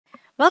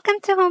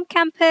Welcome to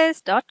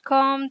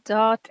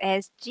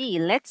homecampus.com.sg.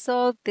 Let's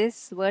solve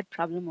this word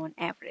problem on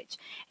average.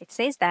 It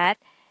says that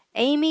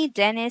Amy,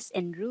 Dennis,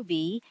 and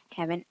Ruby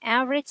have an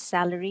average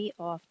salary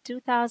of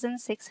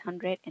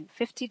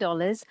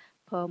 $2,650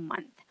 per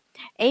month.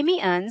 Amy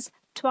earns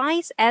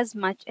twice as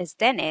much as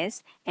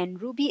Dennis,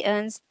 and Ruby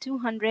earns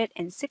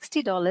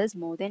 $260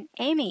 more than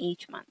Amy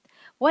each month.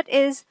 What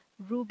is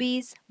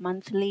Ruby's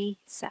monthly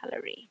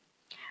salary?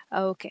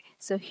 Okay,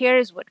 so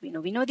here's what we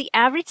know. We know the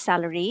average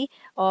salary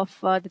of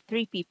the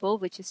three people,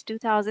 which is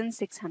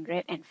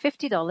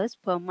 $2,650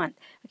 per month.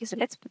 Okay, so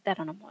let's put that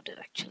on a model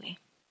actually.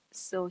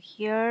 So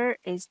here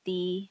is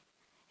the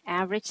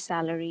average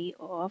salary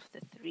of the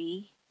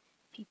three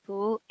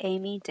people,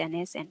 Amy,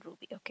 Dennis, and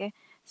Ruby. Okay,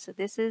 so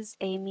this is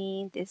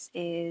Amy, this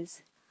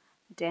is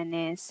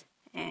Dennis,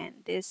 and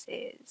this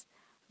is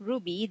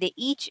Ruby. They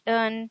each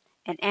earn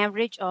an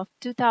average of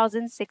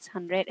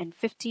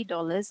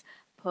 $2,650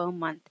 per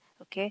month.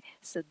 Okay,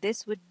 so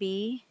this would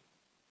be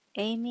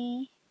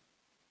Amy,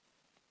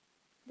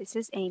 this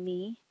is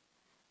Amy,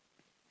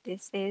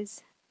 this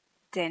is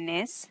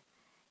Dennis,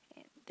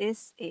 and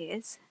this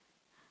is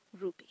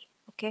Ruby.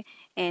 Okay,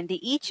 and they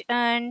each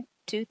earn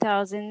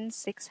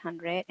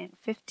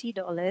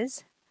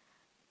 $2,650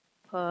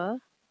 per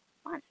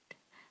month.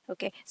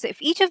 Okay, so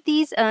if each of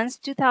these earns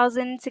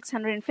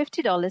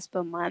 $2,650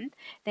 per month,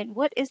 then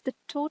what is the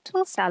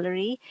total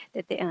salary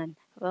that they earn?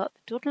 Well,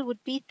 the total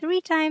would be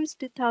 3 times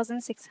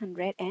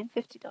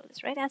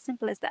 $2,650, right? As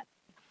simple as that.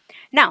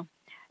 Now,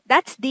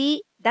 that's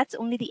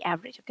only the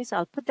average. Okay, so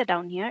I'll put that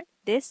down here.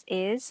 This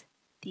is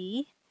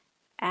the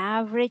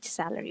average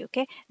salary.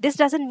 Okay, this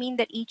doesn't mean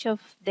that each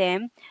of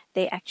them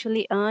they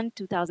actually earn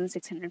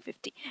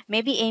 2,650.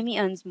 Maybe Amy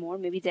earns more,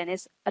 maybe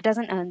Dennis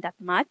doesn't earn that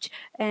much,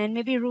 and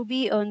maybe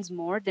Ruby earns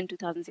more than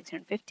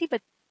 2,650,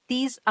 but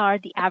these are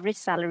the average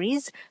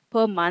salaries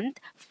per month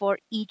for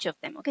each of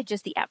them. Okay,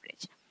 just the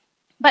average.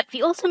 But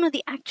we also know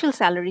the actual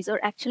salaries, or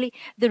actually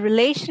the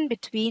relation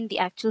between the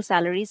actual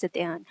salaries that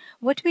they earn.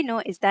 What we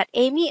know is that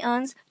Amy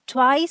earns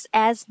twice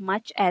as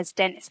much as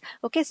Dennis.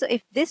 Okay, so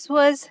if this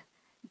was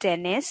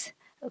Dennis,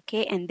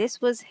 okay, and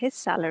this was his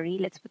salary,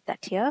 let's put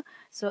that here.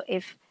 So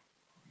if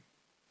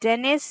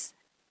Dennis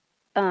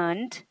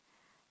earned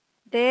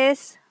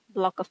this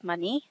block of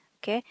money,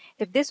 okay,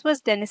 if this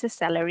was Dennis's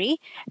salary,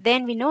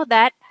 then we know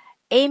that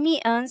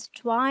Amy earns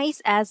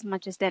twice as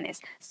much as Dennis.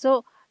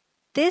 So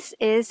this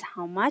is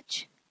how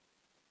much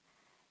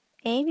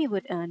Amy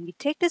would earn. We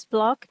take this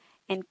block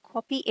and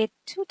copy it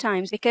 2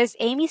 times because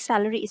Amy's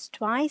salary is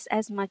twice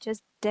as much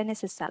as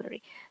Dennis's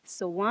salary.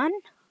 So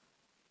 1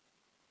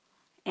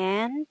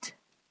 and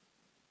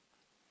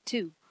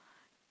 2.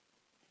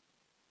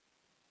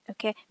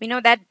 Okay, we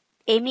know that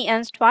Amy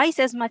earns twice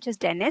as much as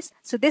Dennis.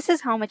 So this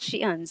is how much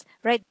she earns,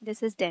 right?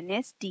 This is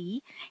Dennis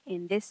D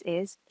and this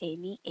is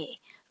Amy A.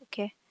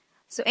 Okay,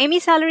 so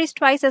Amy's salary is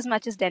twice as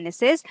much as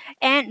Dennis's,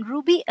 and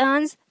Ruby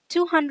earns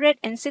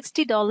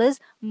 $260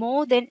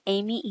 more than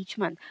Amy each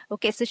month.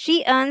 Okay, so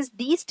she earns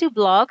these 2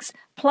 blocks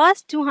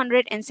plus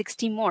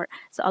 260 more.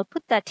 So I'll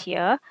put that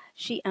here.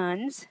 She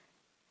earns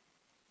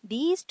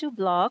these 2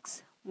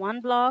 blocks,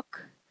 1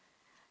 block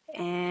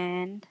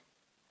and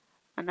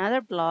another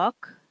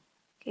block.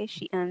 Okay,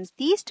 she earns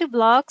these 2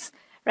 blocks,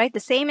 right, the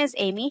same as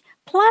Amy,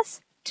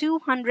 plus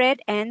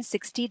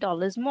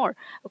 $260 more.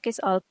 Okay,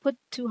 so I'll put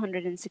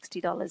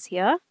 $260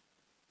 here.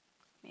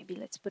 Maybe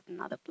let's put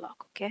another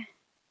block, okay?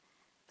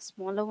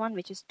 Smaller one,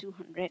 which is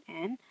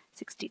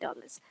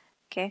 $260.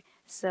 Okay,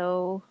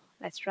 so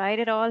let's write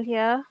it all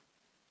here.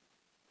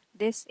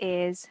 This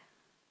is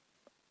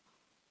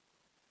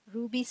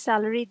Ruby's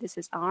salary, this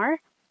is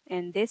R,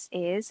 and this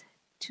is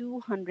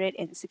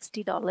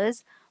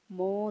 $260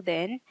 more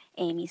than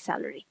Amy's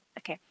salary.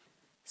 Okay,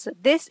 so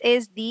this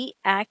is the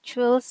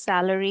actual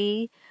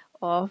salary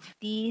of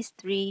these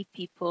 3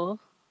 people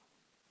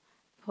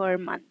per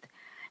month.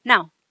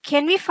 Now,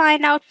 can we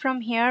find out from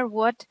here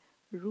what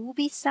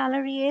Ruby's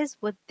salary is,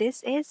 what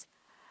this is?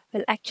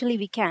 Well, actually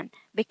we can,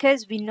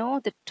 because we know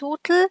the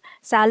total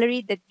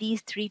salary that these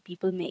 3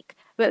 people make.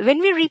 Well, when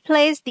we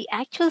replace the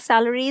actual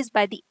salaries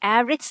by the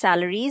average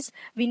salaries,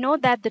 we know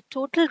that the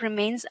total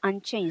remains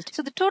unchanged.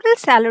 So the total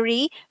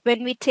salary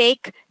when we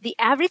take the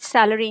average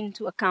salary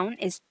into account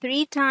is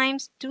 3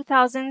 times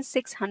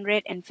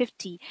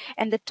 2,650,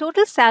 and the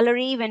total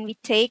salary when we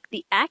take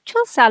the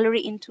actual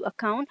salary into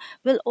account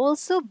will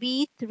also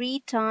be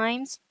 3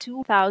 times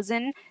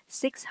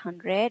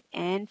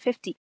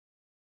 2,650.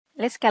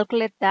 Let's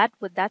calculate that,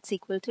 what that's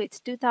equal to. It's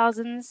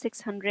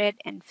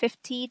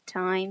 2,650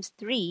 times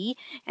 3,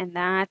 and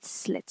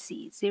that's, let's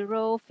see,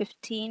 0,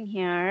 15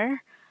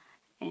 here,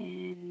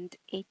 and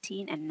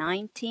 18 and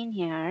 19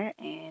 here,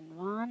 and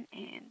 1,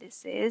 and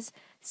this is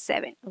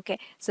 7. Okay,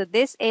 so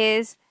this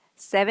is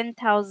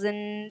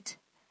 7,950.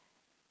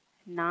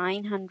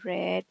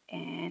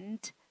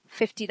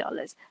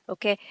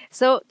 Okay,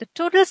 so the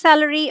total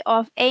salary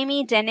of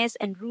Amy, Dennis,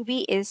 and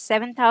Ruby is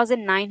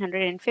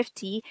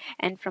 7,950,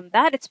 and from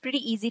that it's pretty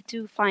easy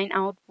to find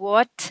out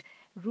what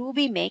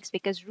Ruby makes,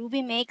 because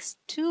Ruby makes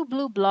 2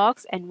 blue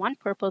blocks and 1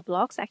 purple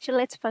blocks. Actually,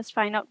 let's first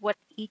find out what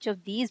each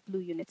of these blue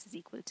units is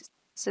equal to.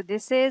 So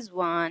this is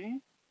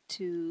 1,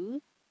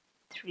 2,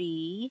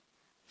 3,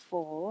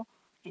 4,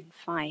 and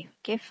 5.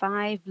 Okay,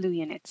 5 blue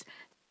units.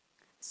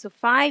 So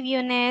 5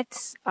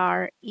 units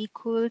are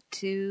equal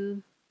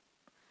to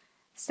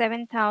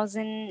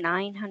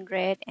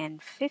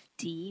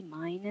 7,950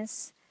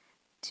 minus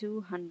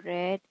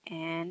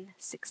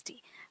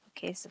 260.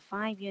 Okay, so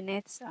 5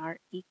 units are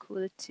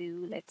equal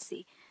to, let's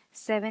see,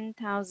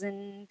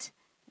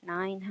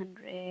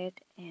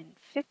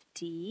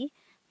 7,950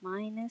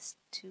 minus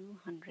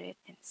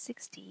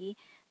 260.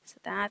 So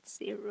that's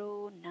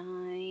 0,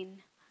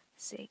 9,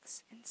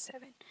 6, and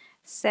 7.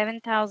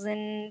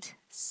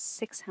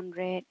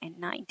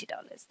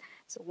 $7,690.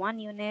 So 1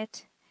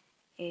 unit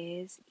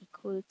is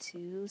equal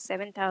to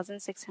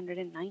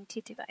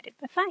 7,690 divided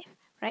by 5,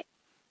 right?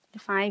 The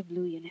 5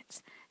 blue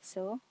units.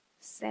 So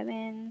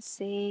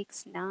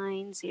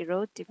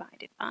 7,690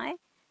 divided by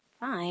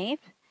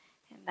 5,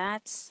 and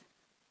that's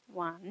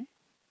 1,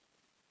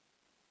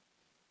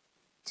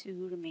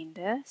 2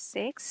 remainder,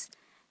 6,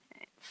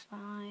 and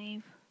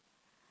 5,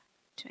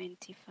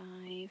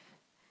 25,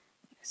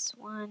 this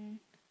 1,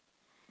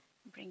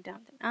 bring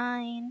down the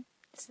 9,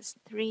 this is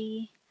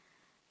 3,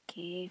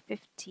 okay,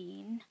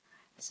 15,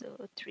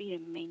 so 3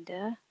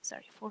 remainder,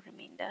 sorry, 4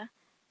 remainder,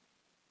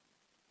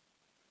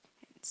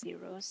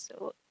 0,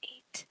 so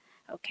 8.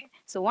 Okay,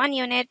 so 1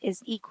 unit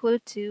is equal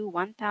to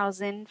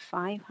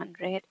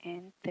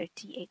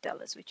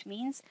 $1,538, which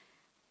means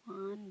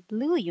one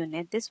blue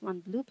unit, this one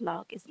blue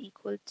block, is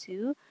equal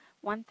to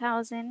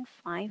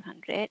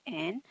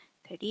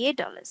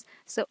 $1,538.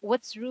 So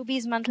what's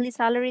Ruby's monthly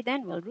salary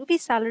then? Well,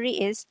 Ruby's salary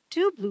is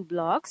 2 blue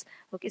blocks.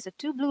 Okay, so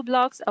 2 blue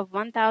blocks of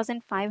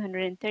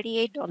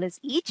 $1,538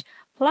 each,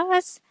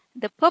 plus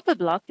the purple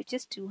block, which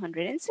is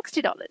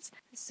 $260.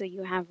 So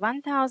you have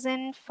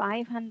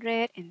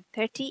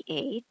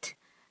 1,538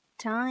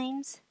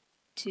 times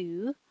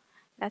 2.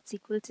 That's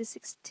equal to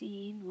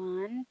 16.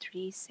 1,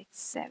 3, 6,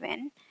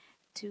 7.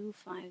 2,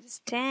 5 is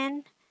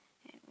 10.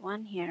 And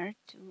 1 here,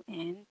 2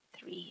 and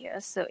 3 here.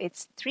 So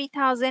it's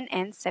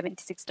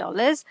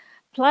 $3,076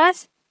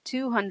 plus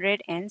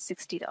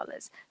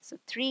 $260. So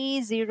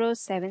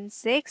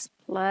 3,076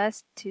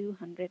 plus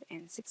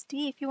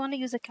 260. If you want to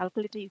use a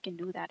calculator, you can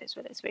do that as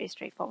well. It's very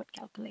straightforward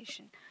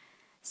calculation.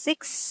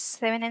 6,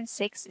 7, and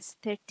 6 is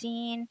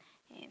 13,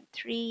 and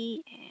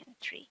 3, and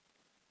 3.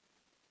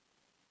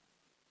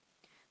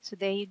 So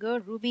there you go.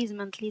 Ruby's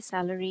monthly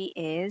salary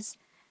is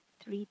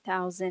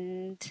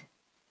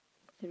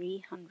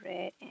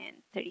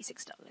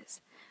 $3,336.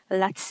 Well,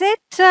 that's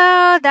it.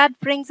 That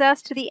brings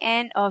us to the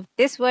end of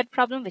this word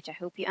problem, which I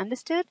hope you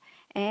understood.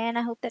 And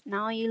I hope that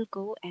now you'll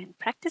go and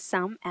practice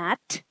some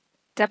at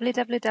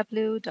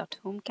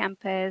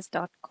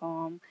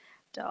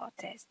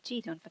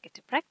www.homecampus.com.sg. Don't forget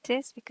to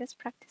practice, because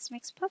practice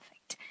makes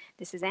perfect.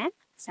 This is Anne,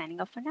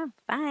 signing off for now.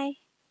 Bye.